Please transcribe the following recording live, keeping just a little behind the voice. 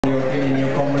in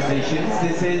your conversations.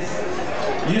 This is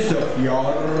Yusuf,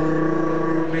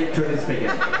 your matron speaker.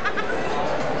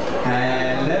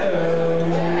 Hello.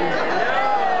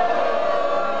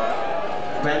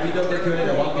 Well, we hope that you had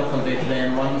a wonderful day today,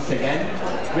 and once again,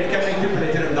 we're coming to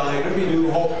Platinum Diner. We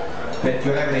do hope that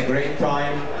you're having a great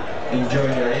time,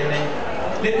 enjoying your evening.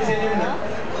 Ladies and gentlemen,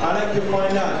 I'd like to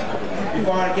find out if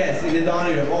our guests in the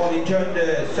dining room all enjoyed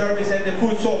the service and the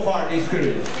food so far this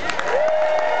cruise.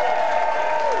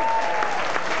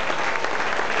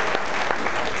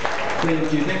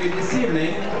 Thank you. Thank you. This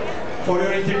evening, for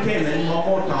your entertainment, one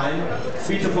more time,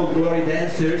 beautiful glory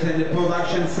dancers and the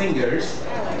production singers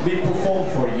will perform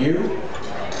for you.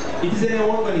 It is an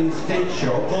award-winning stage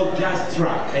show called Just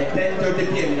Rock at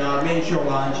 10:30 p.m. in our main show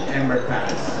lounge, Amber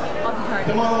Palace.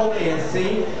 Tomorrow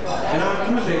ASC and our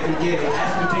cruise executive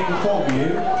asked me to inform you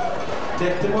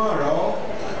that tomorrow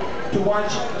to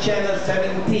watch channel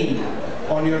 17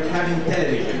 on your cabin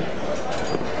television.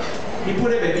 He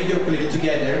put a video clip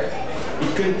together.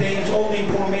 It contains all the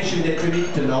information that you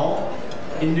need to know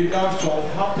in regards of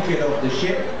how to get off the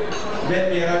ship when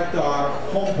we arrive to our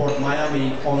home port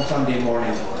Miami on Sunday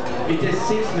morning. It is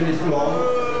 6 minutes long.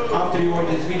 After you watch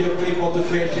this video clip, all the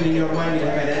questions in your mind will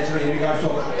have an answer in regards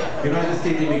of United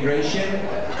States immigration,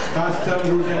 customs,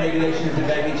 rules and regulations, the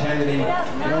baggage handling,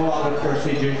 and all other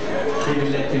procedures. We will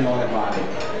let you know about it.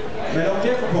 But on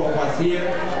behalf of all of us here,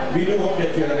 we do hope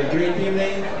that you have a great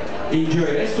evening. Enjoy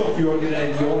the rest of your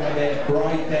day and you'll have a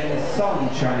bright and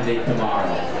sunshiny day tomorrow.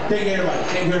 Thank you very much.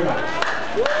 Thank you very much.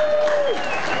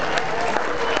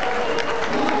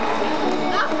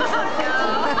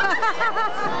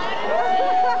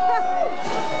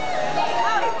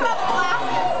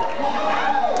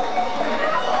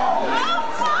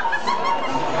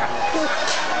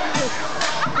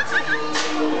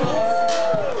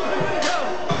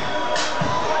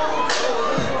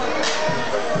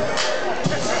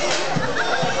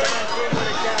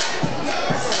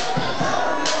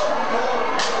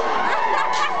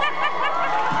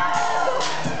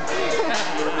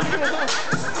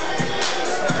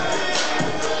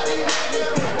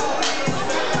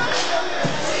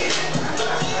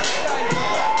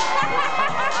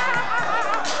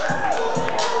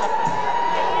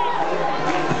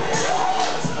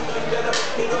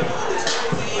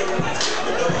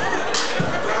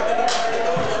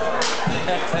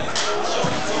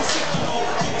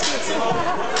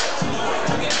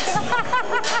 Ha ha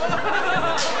ha ha!